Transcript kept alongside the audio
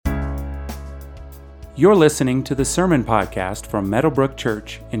You're listening to the Sermon Podcast from Meadowbrook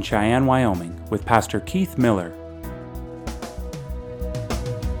Church in Cheyenne, Wyoming, with Pastor Keith Miller.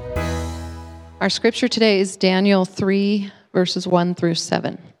 Our scripture today is Daniel 3, verses 1 through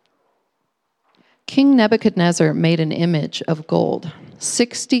 7. King Nebuchadnezzar made an image of gold,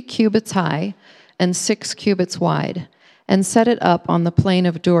 60 cubits high and 6 cubits wide, and set it up on the plain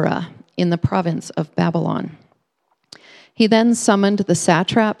of Dura in the province of Babylon. He then summoned the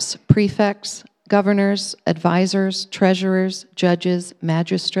satraps, prefects, governors, advisors, treasurers, judges,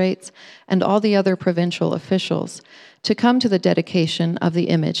 magistrates, and all the other provincial officials to come to the dedication of the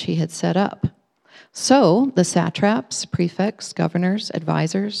image he had set up. So the satraps, prefects, governors,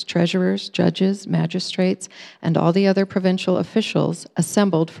 advisors, treasurers, judges, magistrates, and all the other provincial officials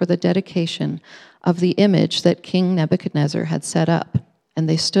assembled for the dedication of the image that King Nebuchadnezzar had set up, and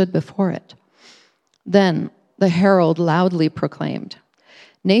they stood before it. Then the herald loudly proclaimed,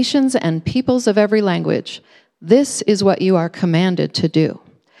 "Nations and peoples of every language, this is what you are commanded to do.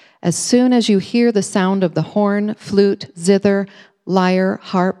 As soon as you hear the sound of the horn, flute, zither, lyre,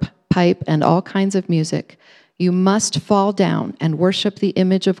 harp, pipe, and all kinds of music, you must fall down and worship the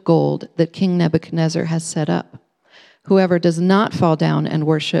image of gold that King Nebuchadnezzar has set up. Whoever does not fall down and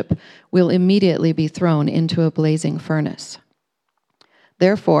worship will immediately be thrown into a blazing furnace."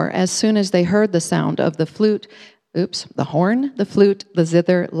 Therefore, as soon as they heard the sound of the horn, the flute, the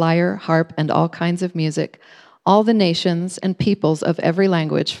zither, lyre, harp, and all kinds of music, all the nations and peoples of every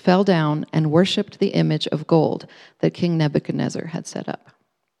language fell down and worshipped the image of gold that King Nebuchadnezzar had set up.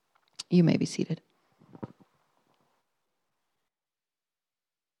 You may be seated.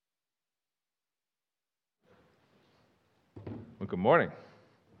 Well, good morning.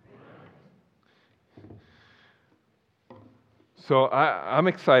 So I'm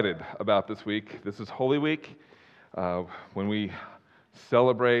excited about this week. This is Holy Week, when we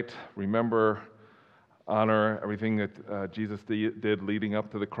celebrate, remember, honor everything that Jesus did leading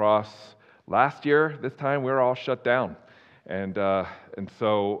up to the cross. Last year, this time, we were all shut down. And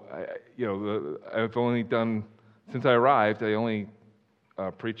so, I've only done, since I arrived, I only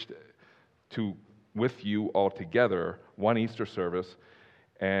preached with you all together one Easter service.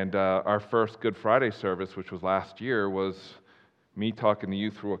 And our first Good Friday service, which was last year, was me talking to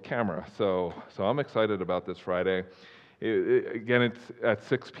you through a camera. So I'm excited about this Friday. Again, it's at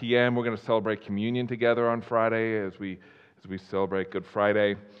 6 p.m. We're going to celebrate communion together on Friday as we celebrate Good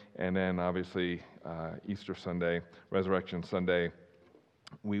Friday, and then obviously Easter Sunday, Resurrection Sunday.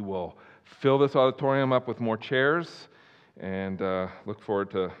 We will fill this auditorium up with more chairs, and look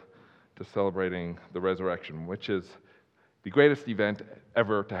forward to celebrating the resurrection, which is the greatest event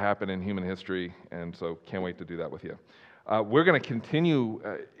ever to happen in human history, and so can't wait to do that with you. We're going to continue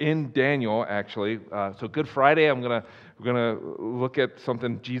in Daniel, actually. So Good Friday, we're going to look at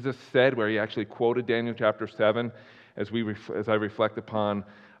something Jesus said, where he actually quoted Daniel chapter 7 as I reflect upon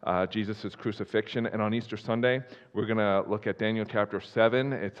Jesus' crucifixion. And on Easter Sunday, we're going to look at Daniel chapter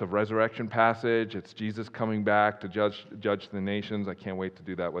 7. It's a resurrection passage. It's Jesus coming back to judge the nations. I can't wait to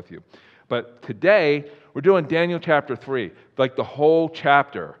do that with you. But today, we're doing Daniel chapter 3, like the whole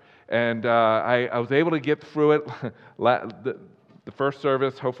chapter. And I was able to get through it the first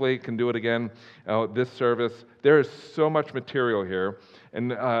service. Hopefully can do it again this service. There is so much material here,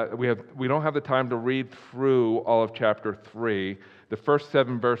 and we don't have the time to read through all of chapter 3. The first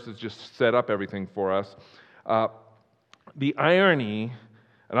 7 verses just set up everything for us. The irony,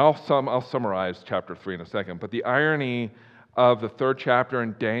 and I'll summarize chapter 3 in a second, but the irony of the third chapter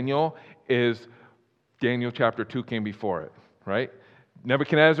in Daniel is Daniel chapter 2 came before it, right?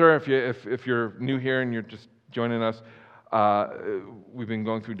 Nebuchadnezzar, if you're new here and you're just joining us, we've been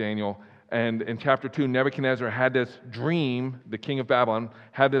going through Daniel. And in chapter 2, Nebuchadnezzar had this dream, the king of Babylon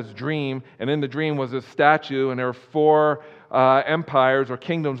had this dream, and in the dream was this statue, and there were 4 empires or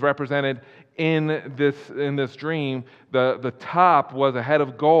kingdoms represented in this dream. The top was a head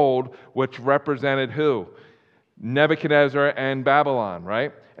of gold, which represented who? Nebuchadnezzar and Babylon,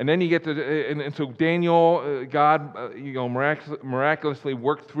 right? And then you get to, and so Daniel, God, miraculously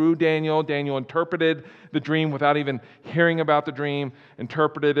worked through Daniel. Daniel interpreted the dream without even hearing about the dream,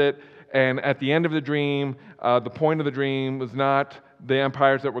 interpreted it, and at the end of the dream, the point of the dream was not the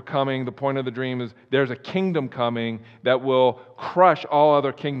empires that were coming. The point of the dream is there's a kingdom coming that will crush all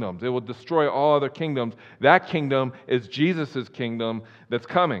other kingdoms. It will destroy all other kingdoms. That kingdom is Jesus' kingdom that's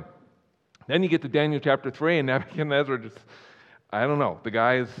coming. Then you get to Daniel chapter 3, and Nebuchadnezzar just, I don't know, the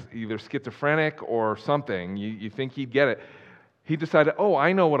guy is either schizophrenic or something. You think he'd get it. He decided,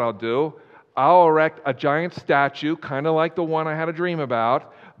 I know what I'll do. I'll erect a giant statue, kind of like the one I had a dream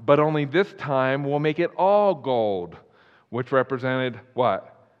about, but only this time we'll make it all gold, which represented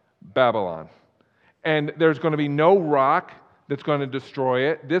what? Babylon. and there's going to be no rock that's going to destroy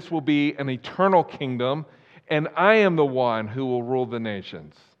it. This will be an eternal kingdom, and I am the one who will rule the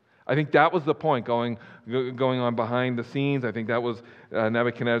nations. I think that was the point going on behind the scenes. I think that was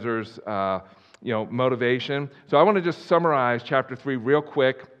Nebuchadnezzar's motivation. So I want to just summarize chapter 3 real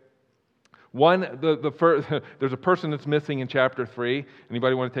quick. One, there's a person that's missing in chapter 3.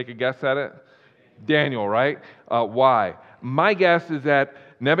 Anybody want to take a guess at it? Daniel, right? Why? My guess is that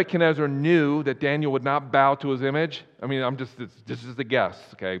Nebuchadnezzar knew that Daniel would not bow to his image. I mean, this is a guess,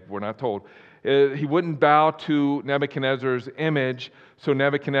 okay? We're not told. He wouldn't bow to Nebuchadnezzar's image, so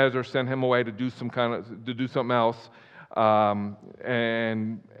Nebuchadnezzar sent him away to do something else,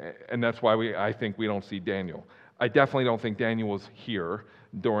 and that's why I think we don't see Daniel. I definitely don't think Daniel was here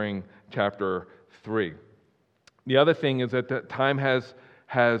during chapter 3. The other thing is that the time has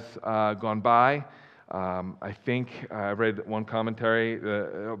gone by. I think I read one commentary.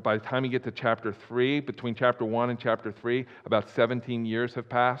 By the time you get to chapter 3, between chapter 1 and chapter 3, about 17 years have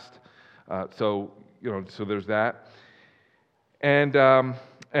passed. So there's that. And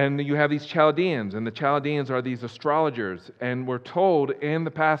you have these Chaldeans, and the Chaldeans are these astrologers. And we're told in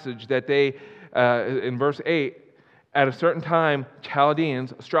the passage that they, in verse 8, at a certain time,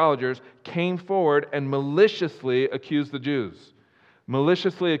 Chaldeans, astrologers, came forward and maliciously accused the Jews.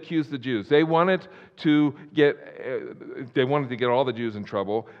 Maliciously accused the Jews. They wanted to get all the Jews in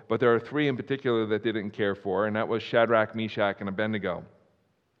trouble, but there are 3 in particular that they didn't care for, and that was Shadrach, Meshach, and Abednego.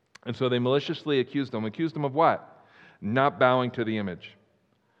 And so they maliciously accused them. Accused them of what? Not bowing to the image.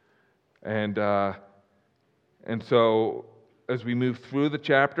 And so as we move through the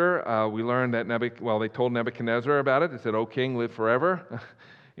chapter, we learn that they told Nebuchadnezzar about it. They said, "O king, live forever,"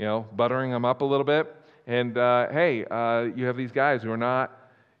 buttering him up a little bit. And hey, you have these guys who are not,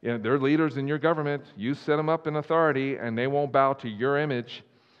 they're leaders in your government. You set them up in authority, and they won't bow to your image.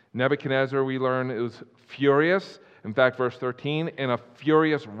 Nebuchadnezzar, we learn, was furious. In fact, verse 13, in a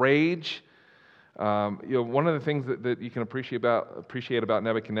furious rage. One of the things that you can appreciate about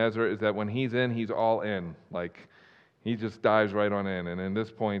Nebuchadnezzar is that when he's in, he's all in. Like, he just dives right on in. And in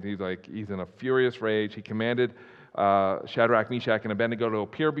this point, he's in a furious rage. He commanded Shadrach, Meshach, and Abednego to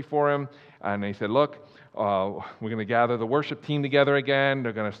appear before him. And he said, "Look, we're going to gather the worship team together again.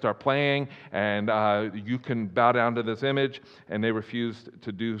 They're going to start playing, and you can bow down to this image." And they refused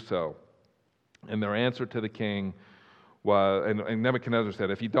to do so. And their answer to the king was, and Nebuchadnezzar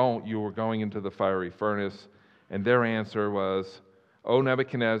said, "If you don't, you are going into the fiery furnace." And their answer was, "O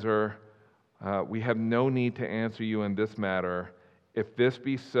Nebuchadnezzar, we have no need to answer you in this matter. If this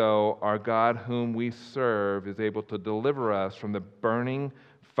be so, our God whom we serve is able to deliver us from the burning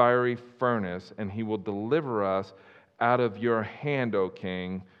fiery furnace, and he will deliver us out of your hand, O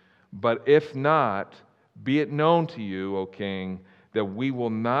king. But if not, be it known to you, O king, that we will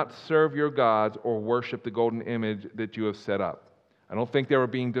not serve your gods or worship the golden image that you have set up." I don't think they were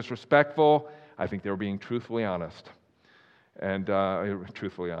being disrespectful. I think they were being truthfully honest. And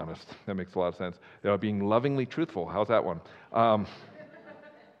truthfully honest, that makes a lot of sense. They were being lovingly truthful. How's that one? How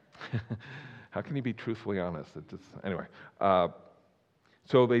can you be truthfully honest? Anyway,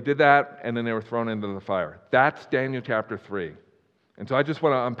 so they did that, and then they were thrown into the fire. That's Daniel chapter 3. And so I just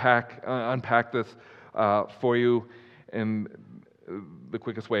want to unpack this for you in the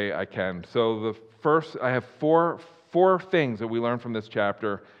quickest way I can. So I have four things that we learn from this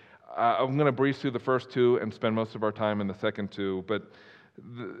chapter. I'm going to breeze through the first 2 and spend most of our time in the second 2. But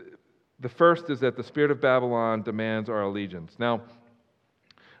the first is that the spirit of Babylon demands our allegiance. Now,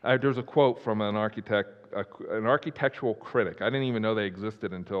 there's a quote from an architectural critic. I didn't even know they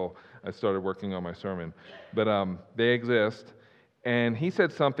existed until I started working on my sermon. But they exist. And he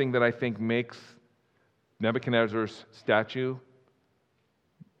said something that I think makes Nebuchadnezzar's statue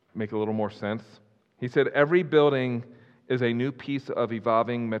make a little more sense. He said, "Every building is a new piece of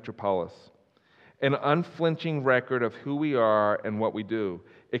evolving metropolis, an unflinching record of who we are and what we do.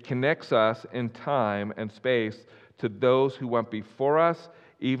 It connects us in time and space to those who went before us,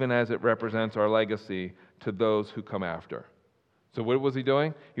 even as it represents our legacy to those who come after." So what was he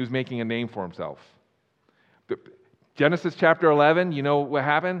doing? He was making a name for himself. Genesis chapter 11, you know what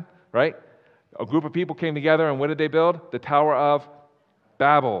happened, right? A group of people came together, and what did they build? The Tower of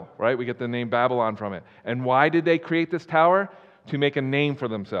Babel, right? We get the name Babylon from it. And why did they create this tower? To make a name for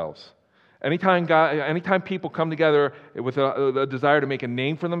themselves. Anytime people come together with a desire to make a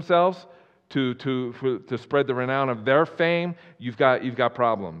name for themselves, to spread the renown of their fame, you've got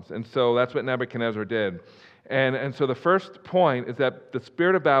problems. And so that's what Nebuchadnezzar did. And so the first point is that the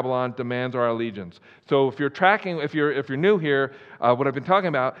spirit of Babylon demands our allegiance. So if you're tracking, if you're new here, what I've been talking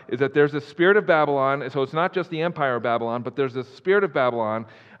about is that there's a spirit of Babylon. So it's not just the empire of Babylon, but there's a spirit of Babylon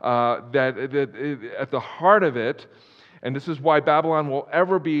that at the heart of it, and this is why Babylon will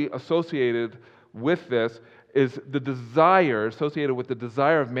ever be associated with this, is the desire, associated with the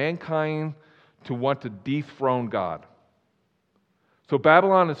desire of mankind to want to dethrone God. So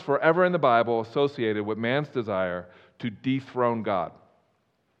Babylon is forever in the Bible associated with man's desire to dethrone God.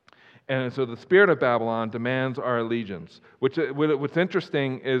 And so the spirit of Babylon demands our allegiance. What's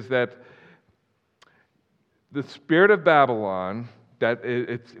interesting is that the spirit of Babylon that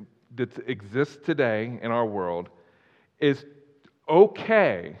exists today in our world is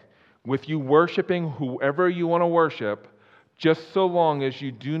okay with you worshiping whoever you want to worship, just so long as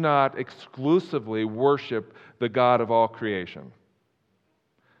you do not exclusively worship the God of all creation.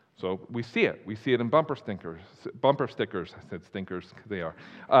 So we see it. We see it in bumper stickers. I said stinkers because they are.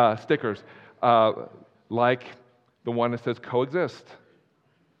 Stickers, like the one that says coexist,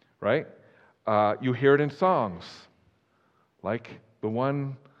 right? You hear it in songs, like the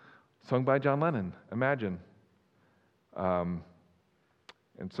one sung by John Lennon, Imagine. And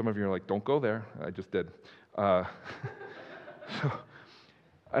some of you are like, don't go there. I just did.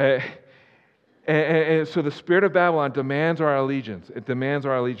 So the spirit of Babylon demands our allegiance. It demands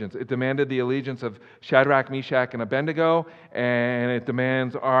our allegiance. It demanded the allegiance of Shadrach, Meshach, and Abednego, and it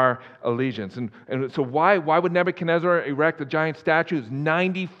demands our allegiance. And so why would Nebuchadnezzar erect a giant statue? It's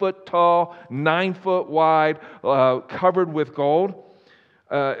 90 foot tall, 9 foot wide, covered with gold.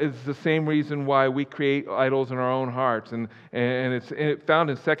 Is the same reason why we create idols in our own hearts. And it's found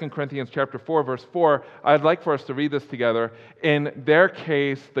in 2 Corinthians chapter 4, verse 4. I'd like for us to read this together. In their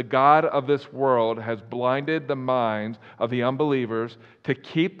case, the God of this world has blinded the minds of the unbelievers to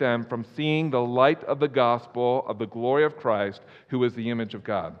keep them from seeing the light of the gospel of the glory of Christ, who is the image of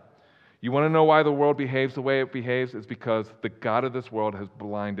God. You want to know why the world behaves the way it behaves? It's because the God of this world has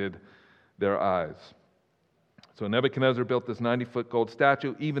blinded their eyes. So Nebuchadnezzar built this 90-foot gold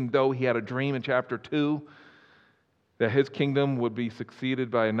statue, even though he had a dream in chapter 2 that his kingdom would be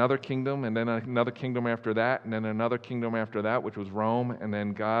succeeded by another kingdom, and then another kingdom after that, and then another kingdom after that, which was Rome, and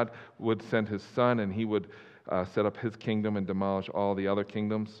then God would send his son, and he would set up his kingdom and demolish all the other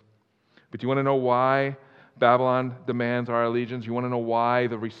kingdoms. But you want to know why Babylon demands our allegiance? You want to know why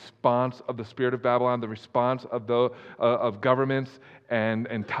the response of the spirit of Babylon, the response of governments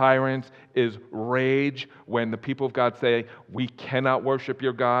and tyrants is rage when the people of God say, we cannot worship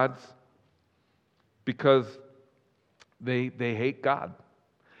your gods? Because they hate God.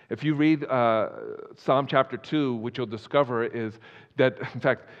 If you read Psalm chapter 2, what you'll discover is that, in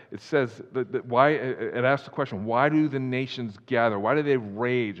fact, it says that why it asks the question, why do the nations gather? Why do they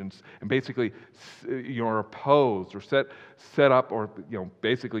rage and basically oppose or set up or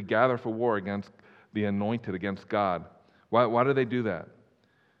basically gather for war against the anointed, against God? Why do they do that?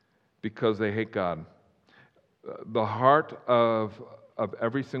 Because they hate God. The heart of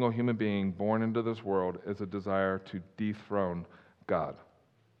every single human being born into this world is a desire to dethrone God.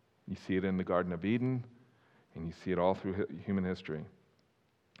 You see it in the Garden of Eden, and you see it all through human history.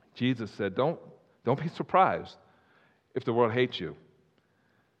 Jesus said, don't be surprised if the world hates you.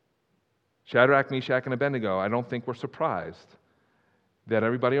 Shadrach, Meshach, and Abednego, I don't think were surprised that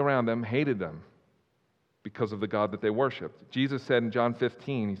everybody around them hated them because of the God that they worshiped. Jesus said in John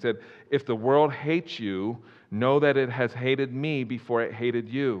 15, he said, if the world hates you, know that it has hated me before it hated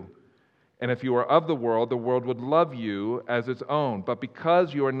you. And if you are of the world would love you as its own. But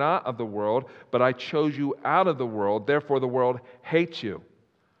because you are not of the world, but I chose you out of the world, therefore the world hates you.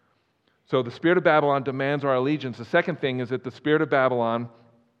 So the spirit of Babylon demands our allegiance. The second thing is that the spirit of Babylon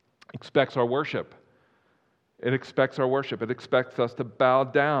expects our worship. It expects our worship. It expects us to bow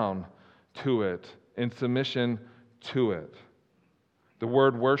down to it, in submission to it. The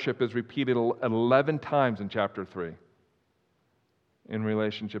word worship is repeated 11 times in chapter 3 in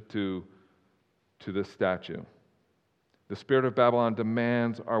relationship to this statue. The spirit of Babylon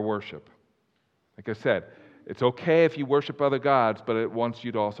demands our worship. Like I said, it's okay if you worship other gods, but it wants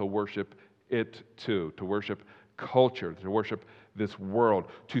you to also worship it too, to worship culture, to worship this world,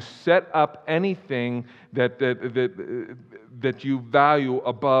 to set up anything that you value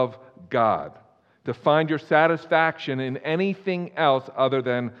above God, to find your satisfaction in anything else other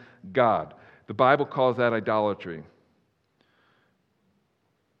than God. The Bible calls that idolatry.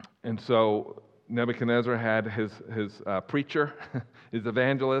 And so Nebuchadnezzar had his preacher, his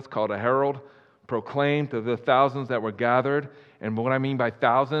evangelist called a herald, proclaimed to the thousands that were gathered. And what I mean by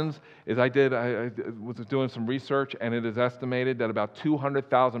thousands is I was doing some research, and it is estimated that about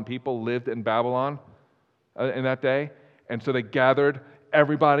 200,000 people lived in Babylon. in that day. And so they gathered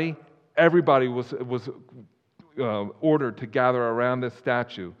everybody. Everybody was ordered to gather around this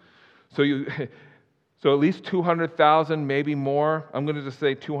statue. So at least 200,000, maybe more. I'm going to just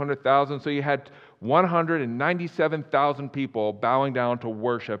say 200,000. So you had 197,000 people bowing down to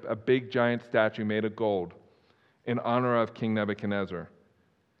worship a big giant statue made of gold in honor of King Nebuchadnezzar. And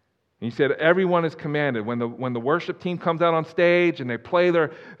he said everyone is commanded. When the worship team comes out on stage and they play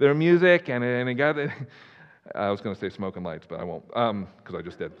their music and they got it. I was going to say smoking lights, but I won't, because I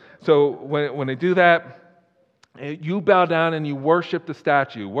just did. So when they do that, you bow down and you worship the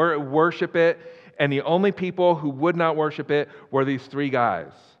statue. Worship it. And the only people who would not worship it were these three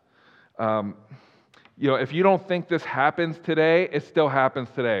guys. If you don't think this happens today, it still happens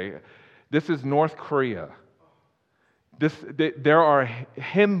today. This is North Korea. There are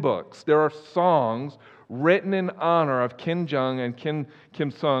hymn books, there are songs written in honor of Kim Jong and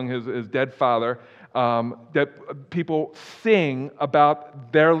Kim Sung, his dead father, that people sing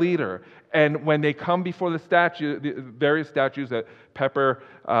about their leader. And when they come before the various statues that pepper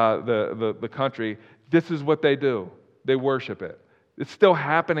the country, this is what they do. They worship it. It's still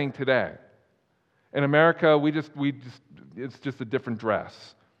happening today. In America, it's just a different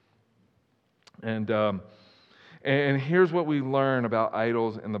dress. And here's what we learn about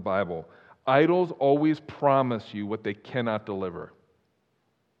idols in the Bible. Idols always promise you what they cannot deliver.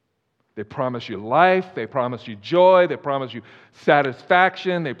 They promise you life, they promise you joy, they promise you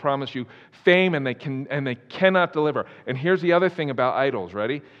satisfaction, they promise you fame, and they cannot deliver. And here's the other thing about idols,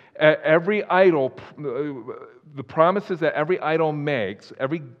 ready? Every idol, the promises that every idol makes,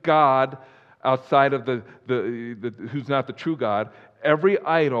 every god outside of the who's not the true God, every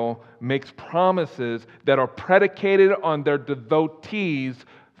idol makes promises that are predicated on their devotees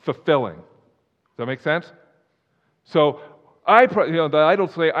fulfilling. Does that make sense? So the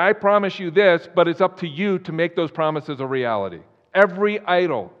idols say, I promise you this, but it's up to you to make those promises a reality. Every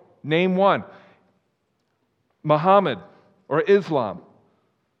idol, name one. Muhammad or Islam,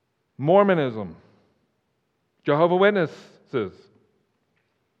 Mormonism, Jehovah's Witnesses.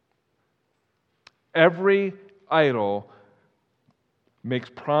 Every idol makes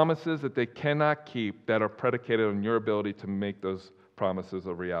promises that they cannot keep that are predicated on your ability to make those promises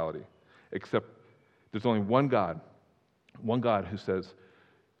a reality. Except there's only one God who says,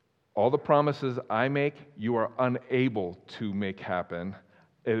 all the promises I make, you are unable to make happen.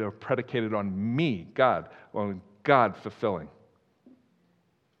 They are predicated on me, God, on God fulfilling.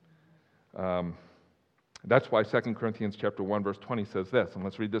 That's why 2 Corinthians chapter 1, verse 20 says this, and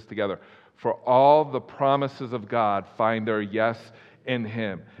let's read this together. For all the promises of God find their yes in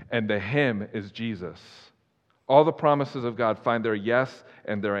Him, and the Him is Jesus. All the promises of God find their yes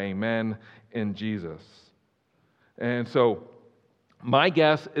and their amen in Jesus. And so, my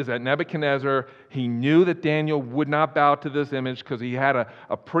guess is that Nebuchadnezzar, he knew that Daniel would not bow to this image because he had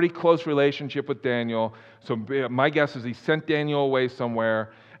a pretty close relationship with Daniel. So my guess is he sent Daniel away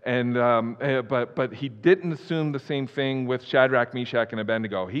somewhere, and but he didn't assume the same thing with Shadrach, Meshach, and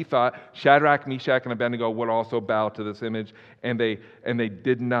Abednego. He thought Shadrach, Meshach, and Abednego would also bow to this image, and they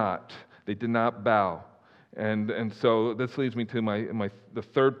did not. They did not bow. And so this leads me to the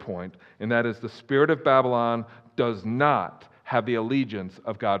third point, and that is the spirit of Babylon does not have the allegiance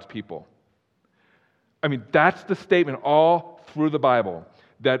of God's people. I mean, that's the statement all through the Bible,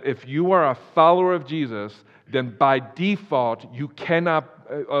 that if you are a follower of Jesus, then by default, you cannot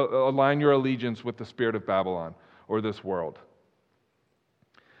align your allegiance with the spirit of Babylon or this world.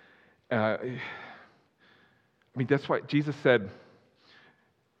 I mean, that's why Jesus said,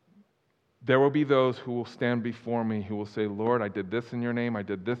 there will be those who will stand before me who will say, Lord, I did this in your name, I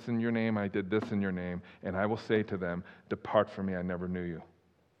did this in your name, I did this in your name. And I will say to them, depart from me, I never knew you.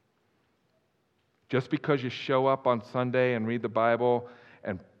 Just because you show up on Sunday and read the Bible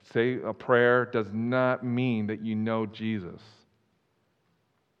and say a prayer does not mean that you know Jesus.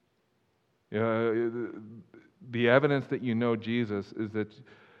 The evidence that you know Jesus is that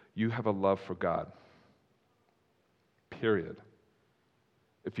you have a love for God. Period.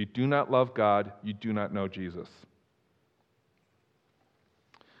 If you do not love God, you do not know Jesus.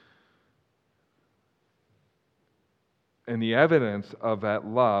 And the evidence of that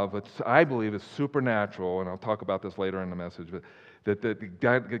love, I believe, is supernatural, and I'll talk about this later in the message, but that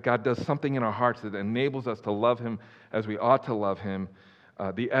God does something in our hearts that enables us to love Him as we ought to love Him.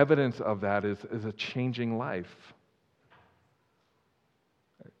 The evidence of that is a changing life.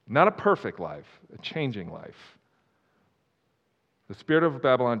 Not a perfect life, a changing life. The spirit of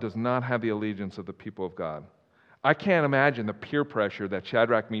Babylon does not have the allegiance of the people of God. I can't imagine the peer pressure that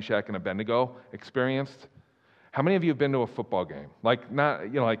Shadrach, Meshach, and Abednego experienced. How many of you have been to a football game?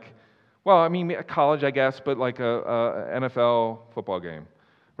 Well, I mean, college, I guess, but like a NFL football game,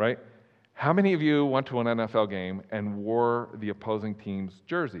 right? How many of you went to an NFL game and wore the opposing team's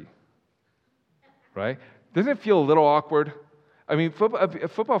jersey, right? Doesn't it feel a little awkward? I mean,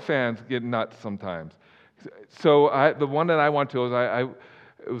 football fans get nuts sometimes. So the one that I went to it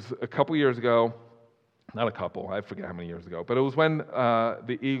was a couple years ago, not a couple, I forget how many years ago, but it was when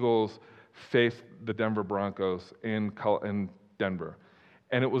the Eagles faced the Denver Broncos in Denver.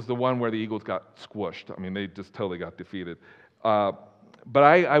 And it was the one where the Eagles got squished. I mean, they just totally got defeated. But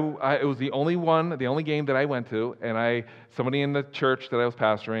it was the only game that I went to, and somebody in the church that I was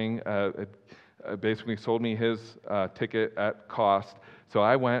pastoring basically sold me his ticket at cost. So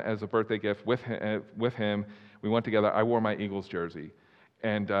I went as a birthday gift with him. We went together. I wore my Eagles jersey,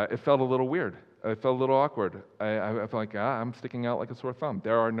 and it felt a little weird. It felt a little awkward. I felt like I'm sticking out like a sore thumb.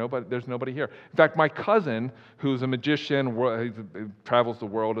 There's nobody here. In fact, my cousin, who's a magician, he travels the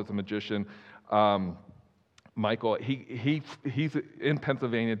world as a magician, Michael, he's in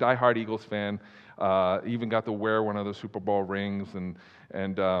Pennsylvania, diehard Eagles fan. Even got to wear one of the Super Bowl rings,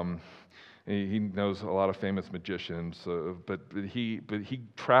 and he knows a lot of famous magicians. But he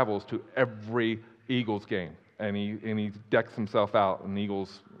travels to every Eagles game, and he decks himself out in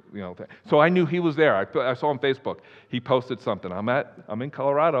Eagles. So I knew he was there. I saw on Facebook. He posted something. I'm in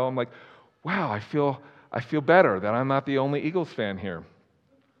Colorado. I'm like, wow, I feel better that I'm not the only Eagles fan here.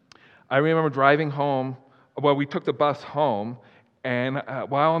 I remember driving home. Well, we took the bus home, and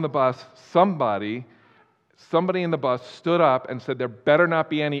while on the bus, somebody in the bus stood up and said, "There better not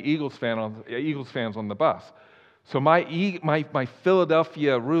be any Eagles fans on the bus." So my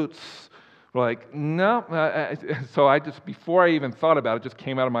Philadelphia roots were like, no. So before I even thought about it, just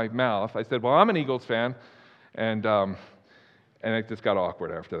came out of my mouth. I said, "Well, I'm an Eagles fan," and it just got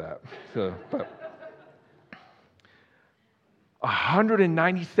awkward after that. But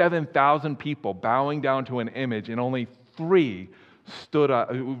 197,000 people bowing down to an image, and only 3 stood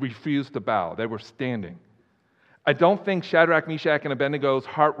up, refused to bow. They were standing. I don't think Shadrach, Meshach, and Abednego's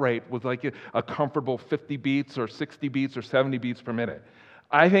heart rate was like a comfortable 50 beats or 60 beats or 70 beats per minute.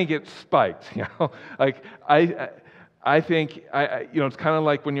 I think it spiked. Like I think it's kind of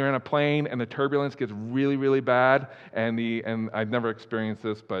like when you're in a plane and the turbulence gets really, really bad, and I've never experienced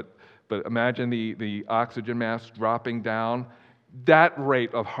this, but imagine the oxygen mask dropping down. That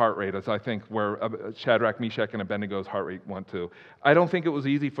rate of heart rate is, I think, where Shadrach, Meshach, and Abednego's heart rate went to. I don't think it was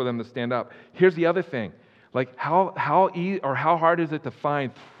easy for them to stand up. Here's the other thing. Like, how hard is it to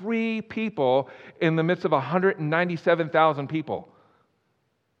find 3 people in the midst of 197,000 people?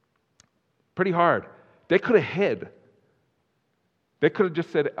 Pretty hard. They could have hid. They could have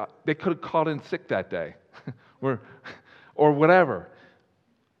just said, they could have called in sick that day, or whatever.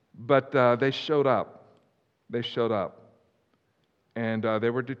 But they showed up. They showed up. And they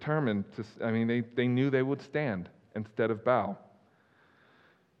were determined to, they knew they would stand instead of bow.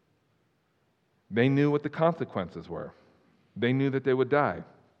 They knew what the consequences were. They knew that they would die.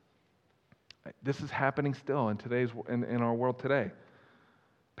 This is happening still in our world today.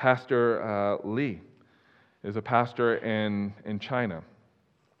 Pastor Lee is a pastor in China.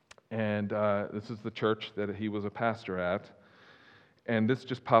 And this is the church that he was a pastor at. And this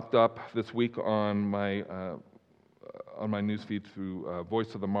just popped up this week on my newsfeed through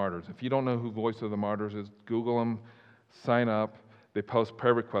Voice of the Martyrs. If you don't know who Voice of the Martyrs is, Google them, sign up. They post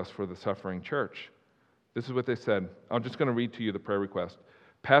prayer requests for the suffering church. This is what they said. I'm just going to read to you the prayer request.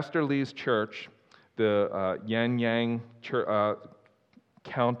 Pastor Lee's church, the Yanyang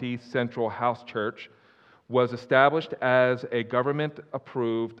County Central House Church, was established as a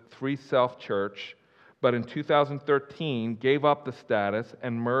government-approved three-self church, but in 2013 gave up the status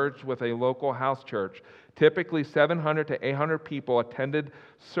and merged with a local house church. Typically 700 to 800 people attended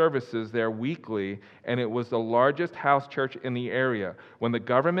services there weekly, and it was the largest house church in the area. When the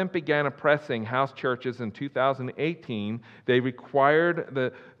government began oppressing house churches in 2018, they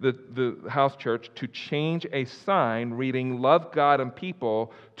required the house church to change a sign reading "Love God and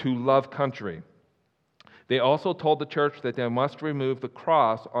People" to "Love Country." They also told the church that they must remove the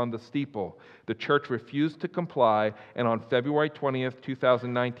cross on the steeple. The church refused to comply, and on February 20th,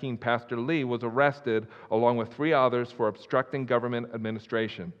 2019, Pastor Lee was arrested along with 3 others for obstructing government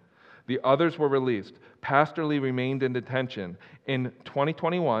administration. The others were released. Pastor Lee remained in detention. In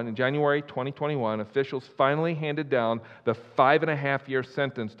January 2021, officials finally handed down the 5.5-year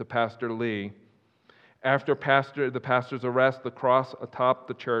sentence to Pastor Lee. After the pastor's arrest, the cross atop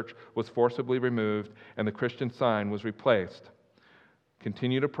the church was forcibly removed and the Christian sign was replaced.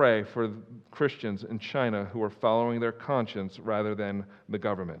 Continue to pray for Christians in China who are following their conscience rather than the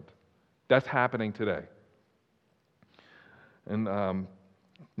government. That's happening today. And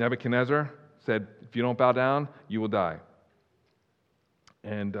Nebuchadnezzar said, if you don't bow down, you will die.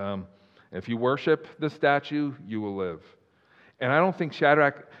 And if you worship the statue, you will live. And I don't think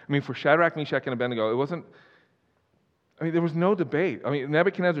for Shadrach, Meshach, and Abednego, there was no debate.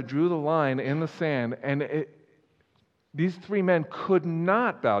 Nebuchadnezzar drew the line in the sand, and these three men could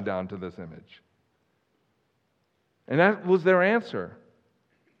not bow down to this image. And that was their answer.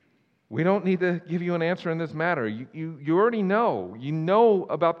 We don't need to give you an answer in this matter. You already know. You know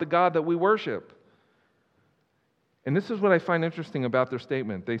about the God that we worship. And this is what I find interesting about their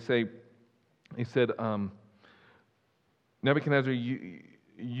statement. They said, Nebuchadnezzar, you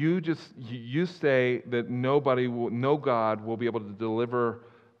say that no God will be able to deliver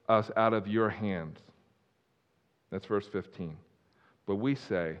us out of your hands. That's verse 15. But we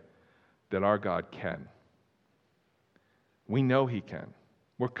say that our God can. We know He can.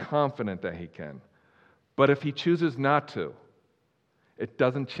 We're confident that He can. But if He chooses not to, it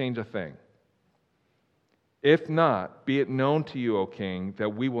doesn't change a thing. If not, be it known to you, O king, that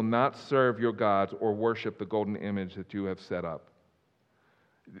we will not serve your gods or worship the golden image that you have set up.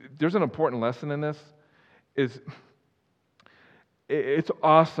 There's an important lesson in this. It's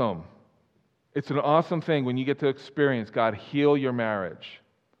awesome. It's an awesome thing when you get to experience God heal your marriage.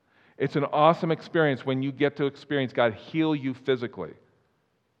 It's an awesome experience when you get to experience God heal you physically.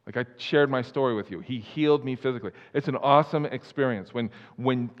 Like I shared my story with you. He healed me physically. It's an awesome experience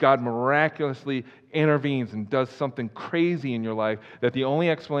when God miraculously intervenes and does something crazy in your life that the only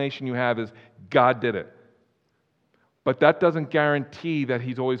explanation you have is God did it. But that doesn't guarantee that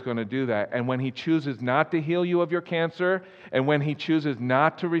He's always going to do that. And when He chooses not to heal you of your cancer, and when He chooses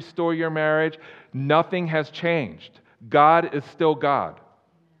not to restore your marriage, nothing has changed. God is still God.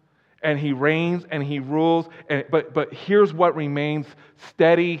 And He reigns and He rules. But here's what remains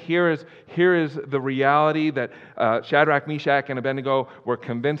steady. Here is the reality that Shadrach, Meshach, and Abednego were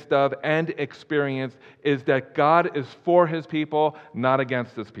convinced of and experienced, is that God is for His people, not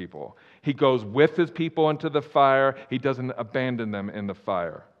against His people. He goes with His people into the fire. He doesn't abandon them in the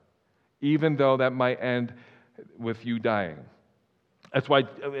fire, even though that might end with you dying. That's why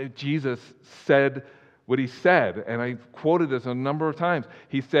Jesus said what He said, and I quoted this a number of times.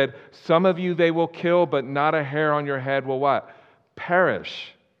 He said, some of you they will kill, but not a hair on your head will what?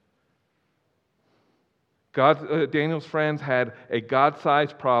 Perish. Daniel's friends had a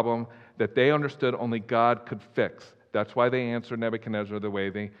God-sized problem that they understood only God could fix. That's why they answered Nebuchadnezzar the way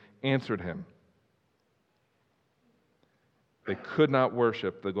they answered him. They could not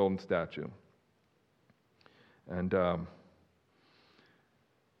worship the golden statue. And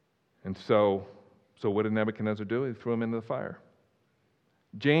so what did Nebuchadnezzar do? He threw him into the fire.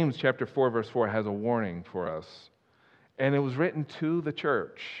 James chapter 4, verse 4 has a warning for us. And it was written to the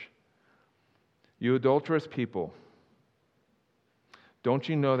church. You adulterous people, don't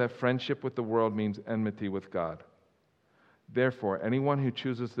you know that friendship with the world means enmity with God? Therefore, anyone who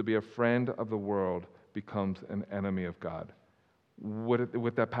chooses to be a friend of the world becomes an enemy of God.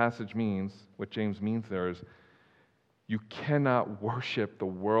 What that passage means, what James means there is, you cannot worship the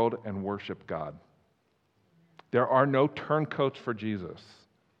world and worship God. There are no turncoats for Jesus.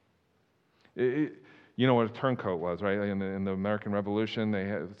 You know what a turncoat was, right? In the American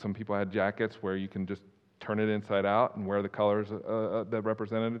Revolution, some people had jackets where you can just turn it inside out and wear the colors that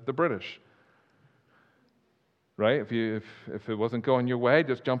represented the British. Right? If it wasn't going your way,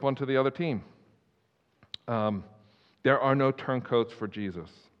 just jump onto the other team. There are no turncoats for Jesus.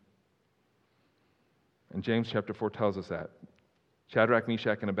 And James chapter 4 tells us that. Shadrach,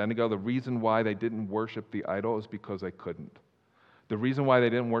 Meshach, and Abednego, the reason why they didn't worship the idol is because they couldn't. The reason why they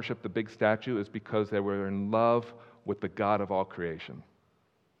didn't worship the big statue is because they were in love with the God of all creation.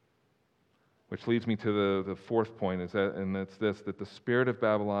 Which leads me to the fourth point, and it's this, that the spirit of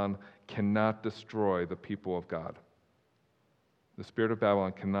Babylon cannot destroy the people of God. The spirit of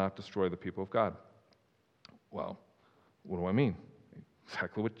Babylon cannot destroy the people of God. Well, what do I mean?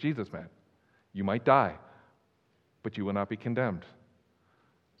 Exactly what Jesus meant. You might die, but you will not be condemned.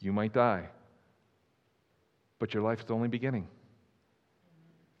 You might die, but your life is only beginning.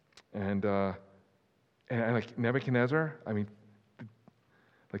 And like Nebuchadnezzar,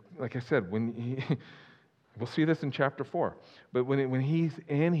 like I said, we'll see this in chapter 4. But when he's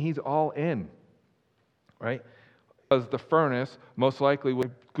in, he's all in, right? Because the furnace most likely would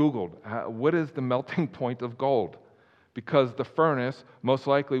have Googled, what is the melting point of gold? Because the furnace most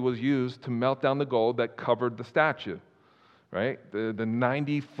likely was used to melt down the gold that covered the statue, right? The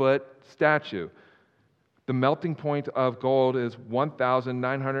 90-foot statue. The melting point of gold is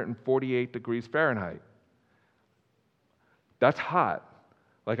 1,948 degrees Fahrenheit. That's hot.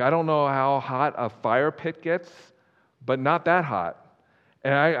 Like, I don't know how hot a fire pit gets, but not that hot.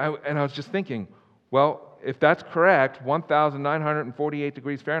 And I was just thinking, well, if that's correct, 1,948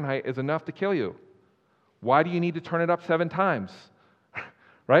 degrees Fahrenheit is enough to kill you. Why do you need to turn it up 7 times?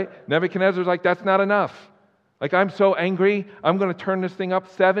 Right? Nebuchadnezzar's like, that's not enough. Like, I'm so angry, I'm going to turn this thing up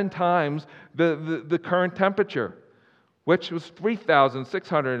 7 times the current temperature, which was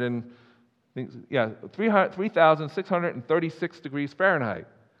 3,636 degrees Fahrenheit.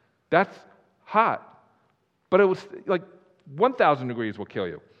 That's hot. But it was like 1,000 degrees will kill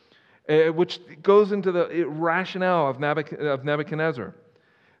you, which goes into the rationale of Nebuchadnezzar.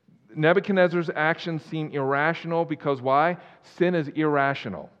 Nebuchadnezzar's actions seem irrational because why? Sin is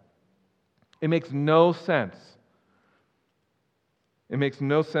irrational. It makes no sense. It makes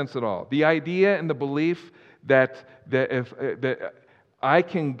no sense at all. The idea and the belief that I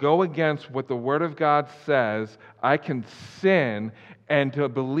can go against what the Word of God says, I can sin, and to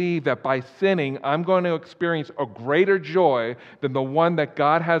believe that by sinning I'm going to experience a greater joy than the one that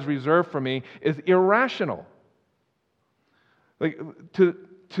God has reserved for me is irrational. Like to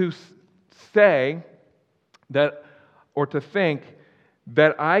say that, or to think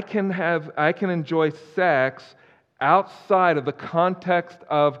that I can enjoy sex outside of the context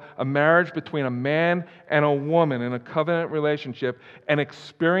of a marriage between a man and a woman in a covenant relationship and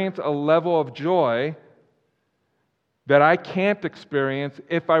experience a level of joy that I can't experience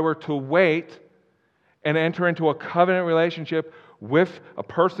if I were to wait and enter into a covenant relationship with a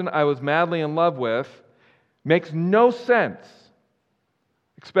person I was madly in love with makes no sense,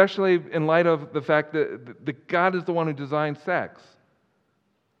 especially in light of the fact that God is the one who designed sex.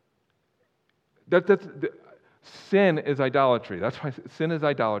 Sin is idolatry. That's why sin is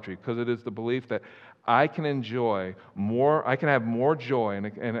idolatry, because it is the belief that I can enjoy more, I can have more joy and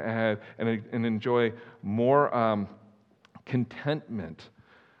enjoy more contentment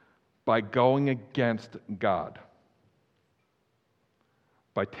by going against God,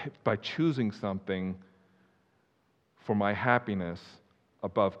 by choosing something for my happiness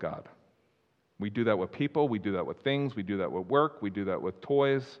above God. We do that with people, we do that with things, we do that with work, we do that with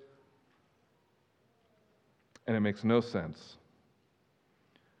toys. And it makes no sense.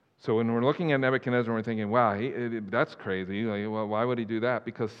 So when we're looking at Nebuchadnezzar, we're thinking, wow, that's crazy. Like, well, why would he do that?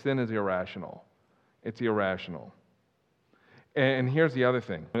 Because sin is irrational. It's irrational. And here's the other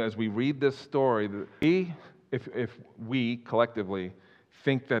thing. As we read this story, if we collectively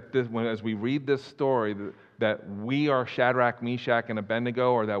think that as we read this story, that we are Shadrach, Meshach, and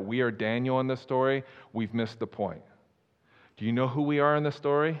Abednego, or that we are Daniel in this story, we've missed the point. Do you know who we are in this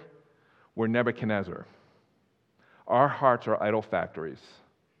story? We're Nebuchadnezzar. Our hearts are idol factories.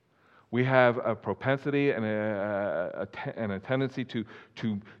 We have a propensity and a tendency to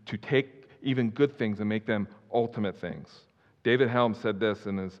take even good things and make them ultimate things. David Helm said this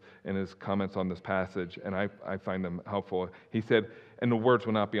in his comments on this passage, and I find them helpful. He said, and the words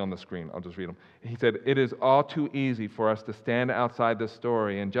will not be on the screen, I'll just read them. He said, "It is all too easy for us to stand outside this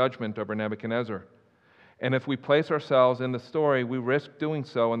story in judgment over Nebuchadnezzar. And if we place ourselves in the story, we risk doing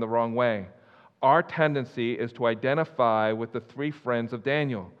so in the wrong way. Our tendency is to identify with the 3 friends of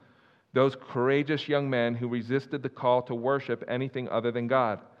Daniel, those courageous young men who resisted the call to worship anything other than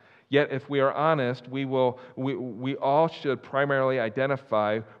God. Yet, if we are honest, we all should primarily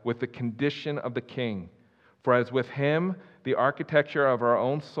identify with the condition of the king. For as with him, the architecture of our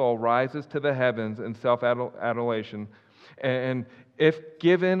own soul rises to the heavens in self-adulation, and if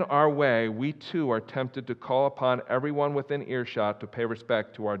given our way, we too are tempted to call upon everyone within earshot to pay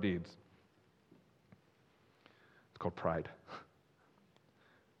respect to our deeds." It's called pride.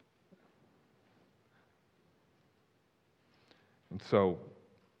 And so,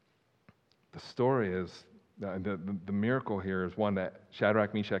 the story is, the miracle here is one that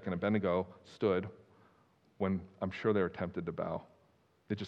Shadrach, Meshach, and Abednego stood when I'm sure they were tempted to bow.